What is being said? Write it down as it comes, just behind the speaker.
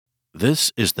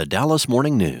This is the Dallas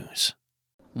Morning News.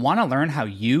 Want to learn how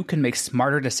you can make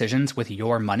smarter decisions with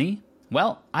your money?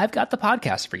 Well, I've got the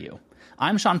podcast for you.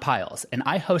 I'm Sean Piles, and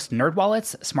I host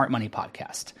NerdWallet's Smart Money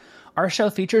Podcast. Our show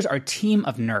features our team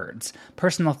of nerds,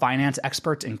 personal finance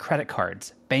experts in credit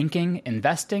cards, banking,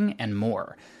 investing, and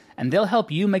more. And they'll help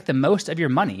you make the most of your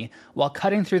money while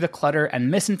cutting through the clutter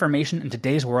and misinformation in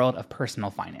today's world of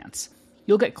personal finance.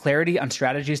 You'll get clarity on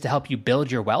strategies to help you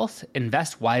build your wealth,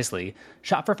 invest wisely,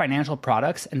 shop for financial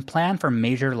products, and plan for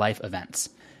major life events.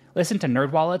 Listen to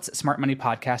NerdWallet's Smart Money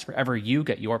Podcast wherever you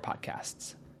get your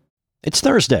podcasts. It's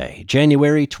Thursday,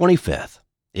 January 25th.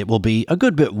 It will be a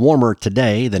good bit warmer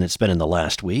today than it's been in the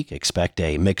last week. Expect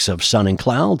a mix of sun and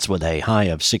clouds with a high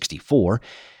of 64.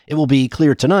 It will be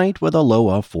clear tonight with a low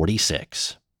of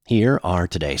 46. Here are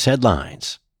today's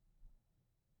headlines.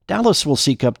 Dallas will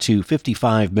seek up to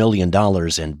 $55 million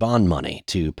in bond money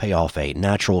to pay off a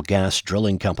natural gas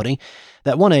drilling company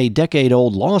that won a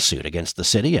decade-old lawsuit against the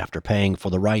city after paying for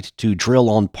the right to drill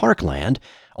on parkland,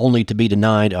 only to be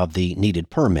denied of the needed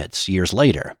permits years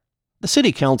later. The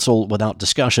city council, without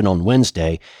discussion on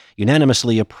Wednesday,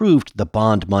 unanimously approved the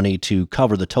bond money to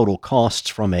cover the total costs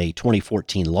from a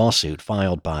 2014 lawsuit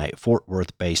filed by Fort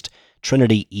Worth-based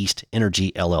Trinity East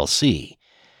Energy LLC.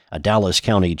 A Dallas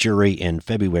County jury in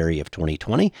February of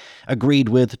 2020 agreed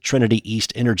with Trinity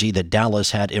East Energy that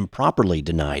Dallas had improperly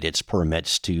denied its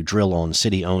permits to drill on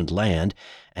city-owned land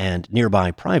and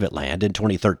nearby private land in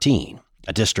 2013.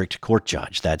 A district court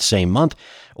judge that same month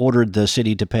ordered the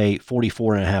city to pay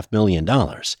 $44.5 million.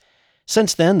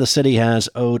 Since then, the city has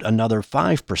owed another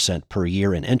 5% per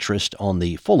year in interest on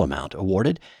the full amount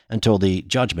awarded until the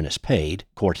judgment is paid,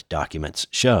 court documents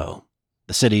show.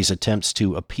 The city's attempts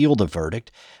to appeal the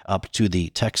verdict up to the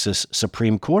Texas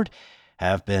Supreme Court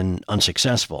have been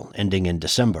unsuccessful, ending in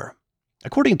December.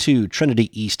 According to Trinity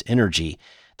East Energy,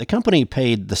 the company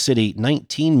paid the city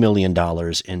 $19 million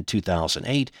in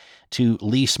 2008 to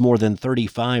lease more than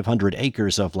 3,500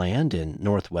 acres of land in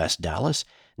northwest Dallas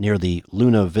near the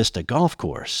Luna Vista Golf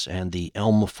Course and the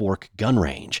Elm Fork Gun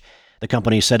Range. The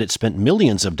company said it spent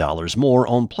millions of dollars more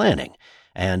on planning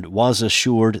and was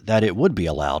assured that it would be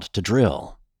allowed to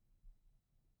drill.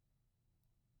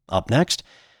 Up next,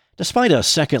 despite a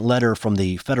second letter from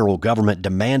the federal government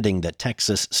demanding that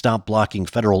Texas stop blocking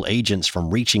federal agents from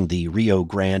reaching the Rio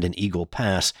Grande and Eagle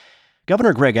Pass,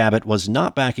 Governor Greg Abbott was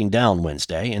not backing down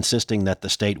Wednesday, insisting that the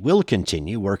state will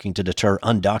continue working to deter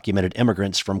undocumented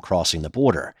immigrants from crossing the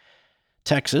border.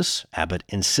 Texas, Abbott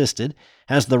insisted,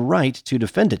 has the right to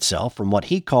defend itself from what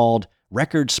he called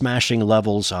record-smashing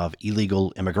levels of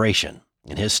illegal immigration.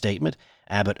 In his statement,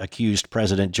 Abbott accused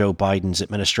President Joe Biden's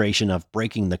administration of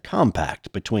breaking the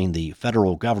compact between the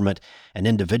federal government and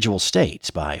individual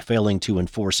states by failing to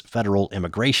enforce federal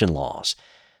immigration laws.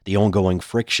 The ongoing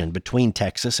friction between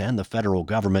Texas and the federal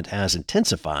government has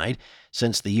intensified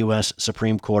since the U.S.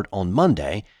 Supreme Court on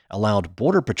Monday allowed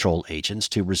Border Patrol agents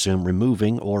to resume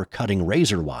removing or cutting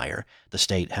razor wire the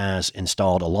state has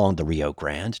installed along the Rio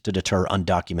Grande to deter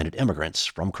undocumented immigrants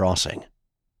from crossing.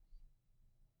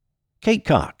 Kate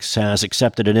Cox has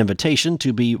accepted an invitation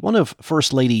to be one of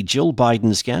First Lady Jill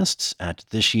Biden's guests at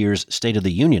this year's State of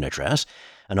the Union address,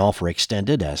 an offer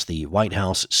extended as the White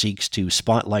House seeks to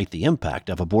spotlight the impact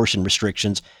of abortion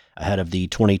restrictions ahead of the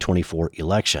 2024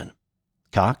 election.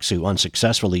 Cox, who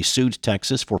unsuccessfully sued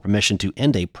Texas for permission to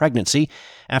end a pregnancy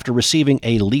after receiving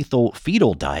a lethal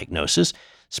fetal diagnosis,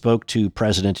 spoke to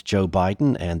President Joe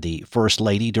Biden and the First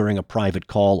Lady during a private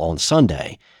call on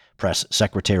Sunday. Press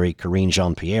Secretary Karine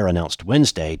Jean-Pierre announced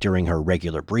Wednesday during her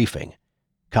regular briefing.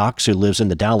 Cox, who lives in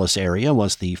the Dallas area,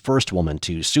 was the first woman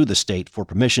to sue the state for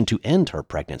permission to end her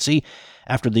pregnancy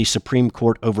after the Supreme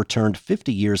Court overturned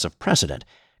 50 years of precedent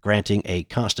granting a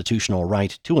constitutional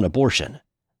right to an abortion.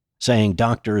 Saying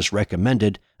doctors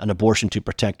recommended an abortion to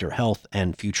protect her health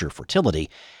and future fertility,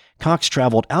 Cox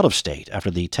traveled out of state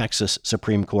after the Texas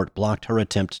Supreme Court blocked her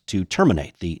attempt to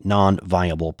terminate the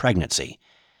non-viable pregnancy.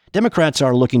 Democrats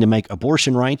are looking to make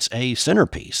abortion rights a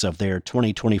centerpiece of their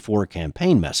 2024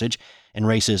 campaign message in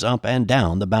races up and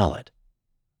down the ballot.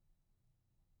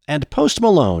 And Post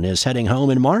Malone is heading home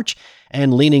in March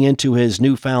and leaning into his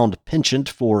newfound penchant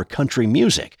for country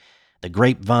music. The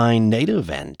Grapevine native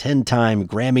and 10-time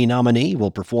Grammy nominee will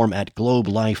perform at Globe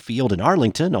Life Field in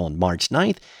Arlington on March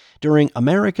 9th during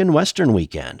American Western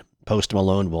Weekend. Post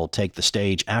Malone will take the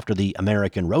stage after the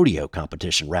American Rodeo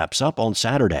competition wraps up on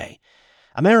Saturday.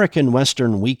 American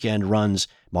Western Weekend runs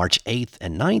March 8th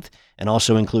and 9th and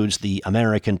also includes the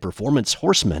American Performance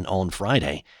Horsemen on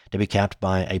Friday, to be capped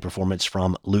by a performance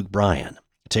from Luke Bryan.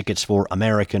 Tickets for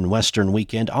American Western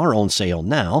Weekend are on sale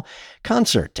now.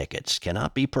 Concert tickets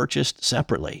cannot be purchased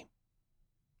separately.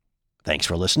 Thanks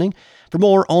for listening. For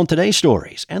more on today's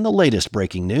stories and the latest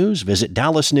breaking news, visit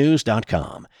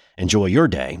dallasnews.com. Enjoy your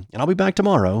day, and I'll be back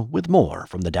tomorrow with more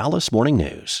from the Dallas Morning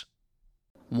News.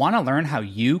 Want to learn how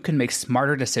you can make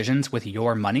smarter decisions with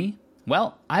your money?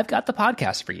 Well, I've got the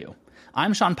podcast for you.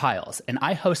 I'm Sean Piles, and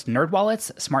I host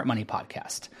NerdWallet's Smart Money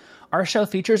Podcast. Our show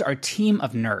features our team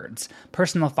of nerds,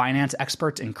 personal finance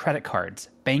experts in credit cards,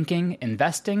 banking,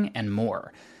 investing, and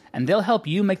more. And they'll help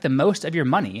you make the most of your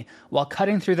money while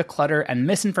cutting through the clutter and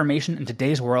misinformation in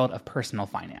today's world of personal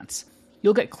finance.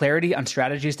 You'll get clarity on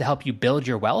strategies to help you build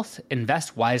your wealth,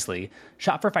 invest wisely,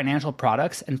 shop for financial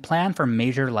products, and plan for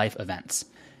major life events.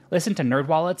 Listen to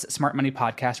NerdWallet's Smart Money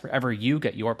Podcast wherever you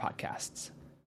get your podcasts.